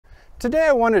Today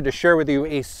I wanted to share with you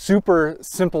a super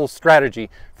simple strategy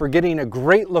for getting a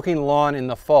great looking lawn in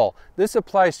the fall. This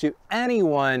applies to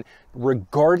anyone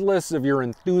regardless of your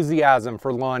enthusiasm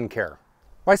for lawn care.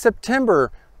 By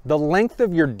September, the length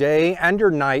of your day and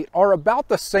your night are about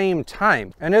the same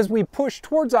time. And as we push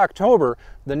towards October,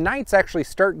 the nights actually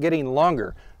start getting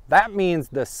longer. That means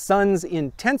the sun's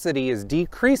intensity is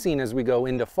decreasing as we go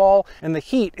into fall, and the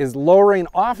heat is lowering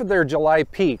off of their July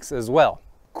peaks as well.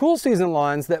 Cool season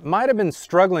lawns that might have been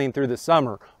struggling through the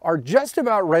summer are just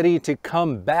about ready to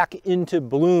come back into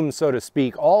bloom, so to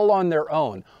speak, all on their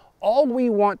own. All we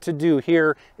want to do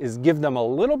here is give them a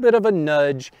little bit of a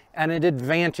nudge and an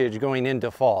advantage going into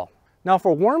fall. Now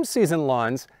for warm season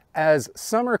lawns, as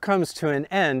summer comes to an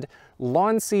end,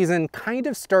 lawn season kind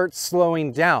of starts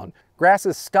slowing down.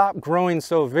 Grasses stop growing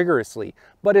so vigorously,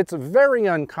 but it's very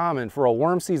uncommon for a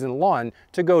warm season lawn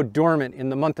to go dormant in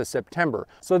the month of September.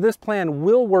 So this plan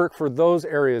will work for those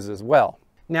areas as well.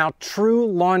 Now, true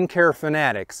lawn care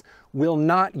fanatics will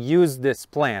not use this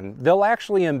plan. They'll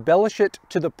actually embellish it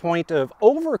to the point of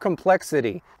over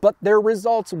complexity, but their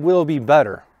results will be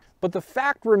better. But the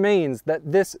fact remains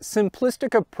that this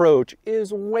simplistic approach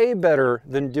is way better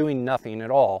than doing nothing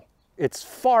at all. It's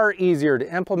far easier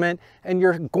to implement, and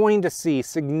you're going to see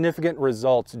significant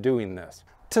results doing this.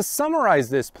 To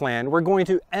summarize this plan, we're going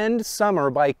to end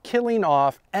summer by killing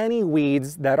off any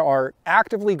weeds that are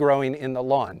actively growing in the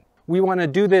lawn. We want to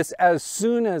do this as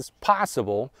soon as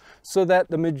possible so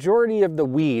that the majority of the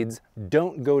weeds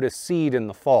don't go to seed in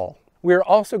the fall. We're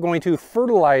also going to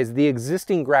fertilize the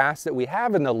existing grass that we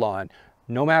have in the lawn,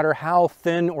 no matter how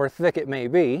thin or thick it may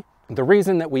be. The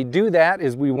reason that we do that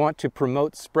is we want to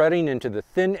promote spreading into the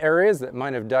thin areas that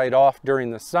might have died off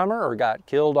during the summer or got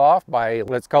killed off by,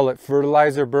 let's call it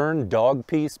fertilizer burn, dog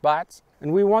pee spots.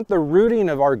 And we want the rooting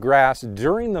of our grass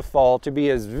during the fall to be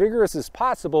as vigorous as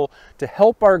possible to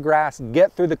help our grass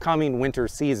get through the coming winter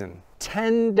season.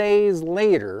 10 days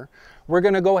later, we're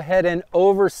going to go ahead and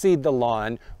overseed the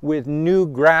lawn with new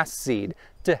grass seed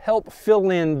to help fill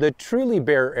in the truly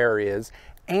bare areas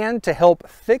and to help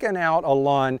thicken out a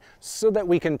lawn so that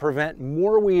we can prevent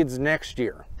more weeds next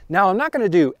year. Now, I'm not going to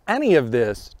do any of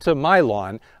this to my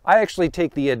lawn. I actually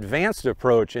take the advanced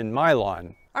approach in my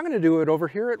lawn. I'm going to do it over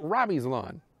here at Robbie's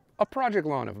lawn, a project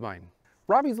lawn of mine.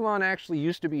 Robbie's lawn actually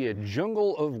used to be a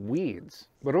jungle of weeds,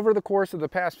 but over the course of the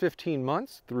past 15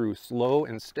 months, through slow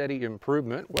and steady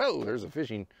improvement, whoa, there's a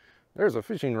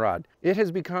fishing rod. It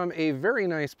has become a very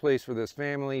nice place for this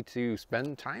family to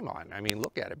spend time on. I mean,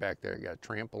 look at it back there. You got a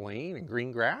trampoline and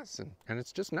green grass, and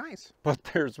it's just nice, but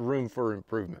there's room for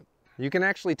improvement. You can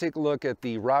actually take a look at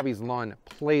the Robbie's Lawn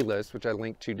playlist, which I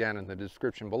linked to down in the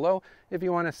description below, if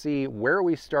you want to see where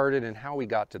we started and how we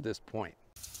got to this point.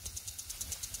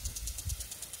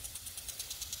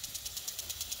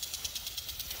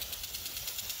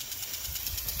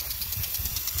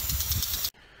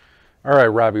 All right,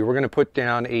 Robbie, we're going to put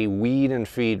down a weed and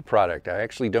feed product. I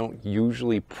actually don't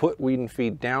usually put weed and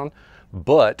feed down,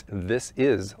 but this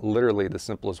is literally the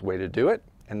simplest way to do it.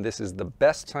 And this is the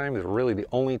best time, is really the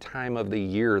only time of the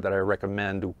year that I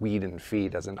recommend weed and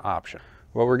feed as an option.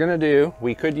 What we're going to do,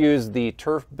 we could use the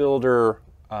Turf Builder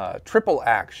Tripel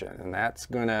Action, and that's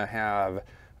going to have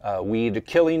weed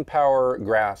killing power,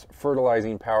 grass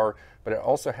fertilizing power, but it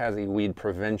also has a weed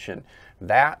prevention.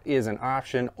 That is an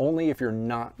option only if you're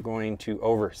not going to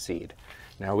overseed.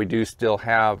 Now, we do still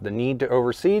have the need to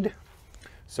overseed,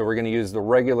 so we're going to use the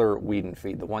regular weed and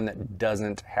feed, the one that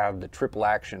doesn't have the triple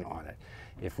action on it.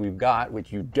 If we've got,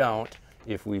 which you don't,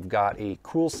 if we've got a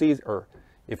cool season, or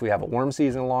if we have a warm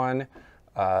season lawn,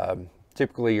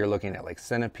 typically you're looking at like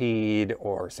Centipede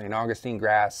or St. Augustine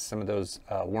grass, some of those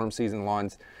warm season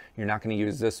lawns. You're not going to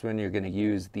use this one. You're going to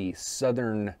use the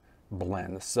southern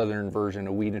blend, the southern version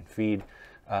of weed and feed,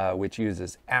 which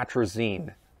uses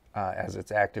Atrazine as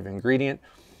its active ingredient.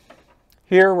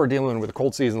 Here we're dealing with a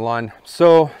cold season lawn,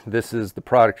 so this is the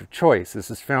product of choice. This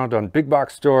is found on big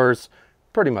box stores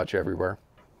pretty much everywhere.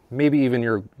 Maybe even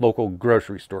your local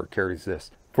grocery store carries this.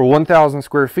 For 1,000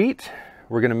 square feet,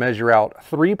 we're going to measure out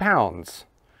 3 pounds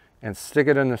and stick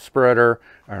it in the spreader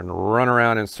and run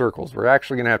around in circles. We're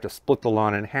actually going to have to split the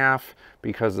lawn in half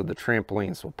because of the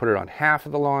trampoline. So we'll put it on half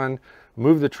of the lawn,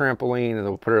 move the trampoline, and then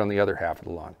we'll put it on the other half of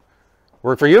the lawn.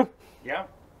 Work for you? Yeah.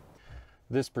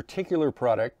 This particular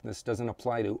product, this doesn't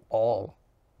apply to all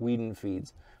weed and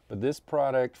feeds, but this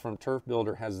product from Turf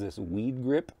Builder has this weed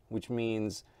grip, which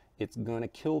means it's going to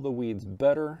kill the weeds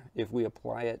better if we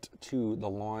apply it to the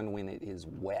lawn when it is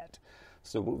wet.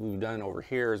 So what we've done over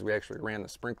here is we actually ran the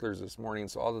sprinklers this morning,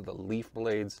 so all of the leaf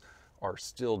blades are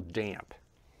still damp.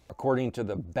 According to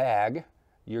the bag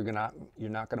You're not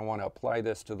gonna want to apply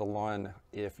this to the lawn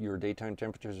if your daytime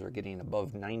temperatures are getting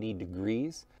above 90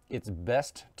 degrees. It's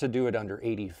best to do it under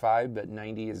 85, but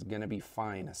 90 is gonna be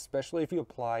fine, especially if you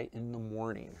apply in the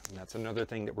morning. And that's another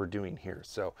thing that we're doing here.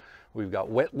 So we've got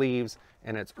wet leaves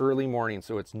and it's early morning,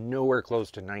 so it's nowhere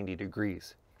close to 90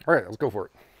 degrees. All right, let's go for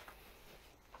it.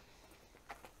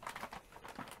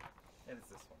 And it's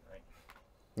this one,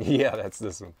 right? Yeah, that's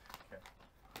this one.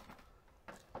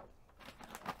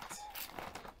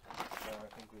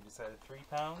 We decided 3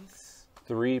 pounds.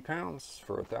 3 pounds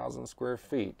for 1,000 square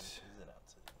feet.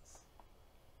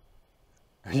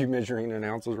 Are you measuring in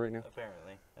ounces right now?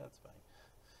 Apparently, that's fine.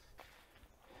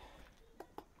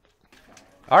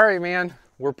 All right, man.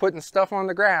 We're putting stuff on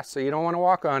the grass, so you don't want to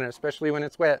walk on it, especially when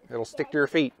it's wet. It'll stick to your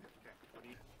feet.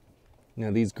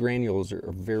 Now, these granules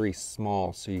are very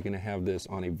small, so you're going to have this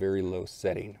on a very low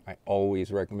setting. I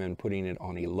always recommend putting it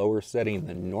on a lower setting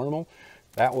than normal.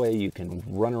 That way you can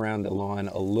run around the lawn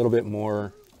a little bit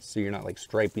more, so you're not like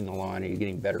striping the lawn and you're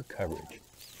getting better coverage.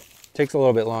 Takes a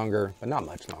little bit longer, but not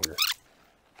much longer.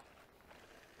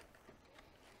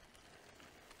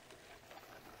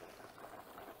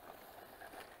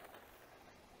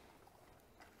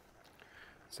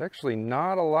 It's actually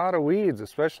not a lot of weeds,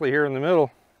 especially here in the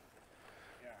middle.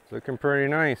 It's looking pretty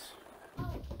nice. Do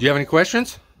you have any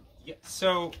questions? Yeah,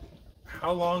 so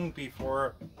how long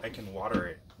before I can water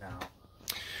it now?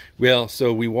 Well,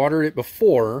 so we watered it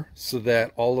before so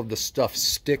that all of the stuff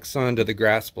sticks onto the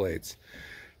grass blades.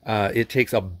 It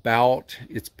takes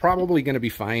it's probably going to be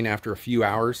fine after a few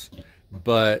hours,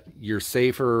 but you're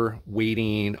safer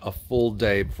waiting a full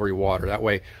day before you water. That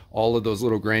way, all of those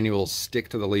little granules stick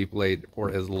to the leaf blade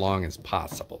for as long as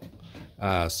possible.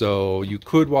 So you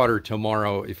could water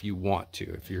tomorrow if you want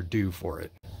to, if you're due for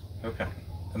it. Okay.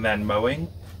 And then mowing?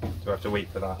 Do I have to wait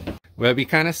for that? Well, it'd be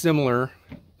kind of similar,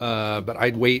 but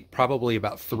I'd wait probably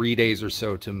about 3 days or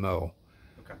so to mow.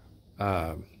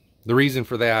 Okay. The reason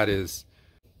for that is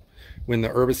when the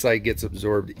herbicide gets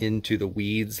absorbed into the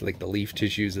weeds, like the leaf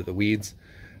tissues of the weeds,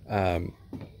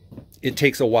 it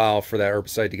takes a while for that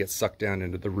herbicide to get sucked down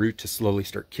into the root to slowly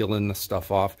start killing the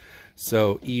stuff off.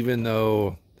 So even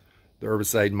though the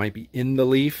herbicide might be in the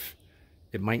leaf,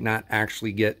 it might not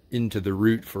actually get into the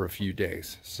root for a few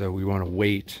days. So we want to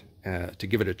wait to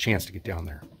give it a chance to get down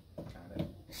there.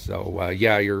 So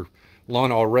yeah, your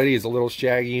lawn already is a little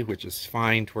shaggy, which is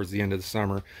fine towards the end of the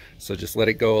summer. So just let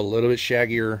it go a little bit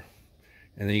shaggier,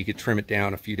 and then you could trim it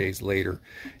down a few days later.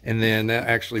 And then that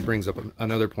actually brings up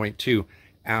another point too.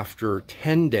 After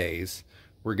 10 days,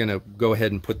 we're gonna go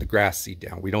ahead and put the grass seed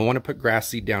down. We don't want to put grass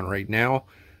seed down right now.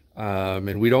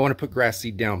 And we don't want to put grass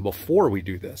seed down before we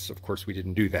do this. Of course, we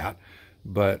didn't do that.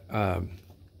 But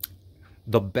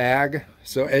the bag,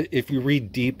 so if you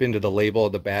read deep into the label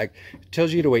of the bag, it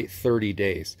tells you to wait 30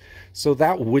 days. So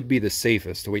that would be the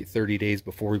safest, to wait 30 days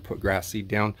before we put grass seed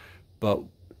down. But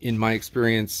in my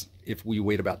experience, if we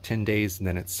wait about 10 days,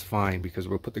 then it's fine, because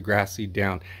we'll put the grass seed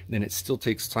down, and then it still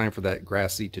takes time for that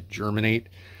grass seed to germinate.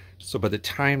 So by the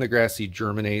time the grass seed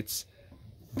germinates,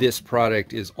 this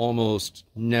product is almost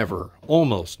never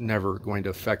going to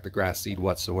affect the grass seed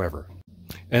whatsoever.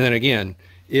 And then again,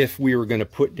 if we were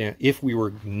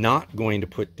not going to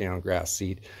put down grass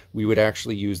seed, we would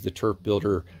actually use the Turf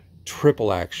Builder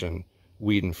Triple Action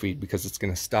weed and feed, because it's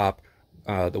going to stop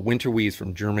the winter weeds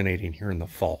from germinating here in the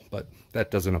fall. But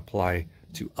that doesn't apply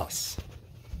to us.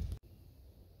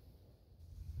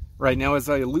 Right now, as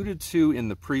I alluded to in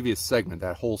the previous segment,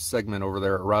 that whole segment over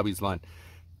there at Robbie's Lawn,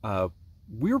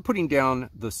 we were putting down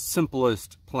the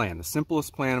simplest plan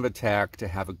of attack to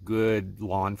have a good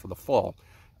lawn for the fall.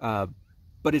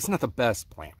 But it's not the best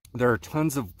plan. There are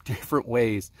tons of different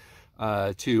ways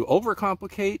to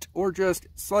overcomplicate or just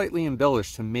slightly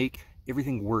embellish to make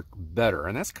everything work better.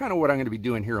 And that's kind of what I'm going to be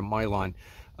doing here on my lawn.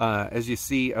 As you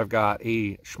see, I've got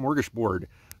a smorgasbord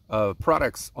of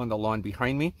products on the lawn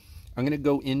behind me. I'm going to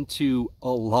go into a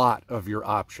lot of your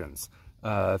options.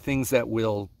 Things that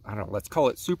will, I don't know, let's call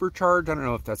it supercharge. I don't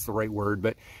know if that's the right word,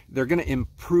 but they're going to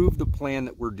improve the plan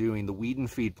that we're doing, the weed and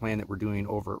feed plan that we're doing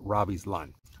over at Robbie's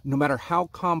Lawn. No matter how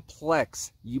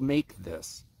complex you make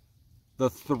this, the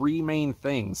three main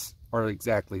things are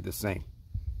exactly the same.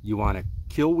 You want to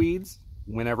kill weeds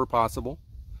whenever possible.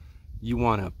 You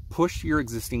want to push your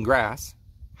existing grass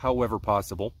however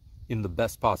possible in the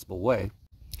best possible way.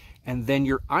 And then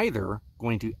you're either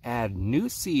going to add new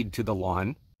seed to the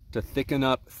lawn to thicken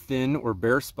up thin or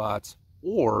bare spots,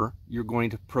 or you're going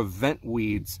to prevent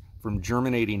weeds from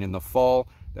germinating in the fall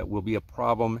that will be a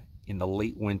problem in the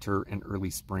late winter and early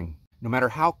spring. No matter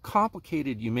how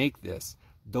complicated you make this,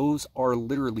 those are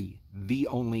literally the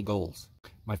only goals.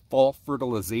 My fall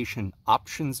fertilization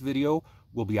options video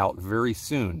will be out very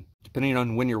soon. Depending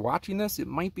on when you're watching this, it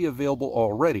might be available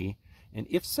already, and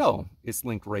if so, it's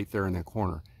linked right there in the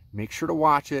corner. Make sure to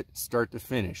watch it start to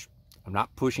finish. I'm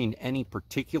not pushing any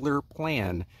particular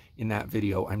plan in that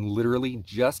video. I'm literally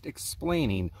just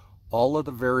explaining all of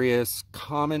the various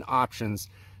common options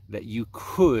that you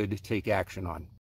could take action on.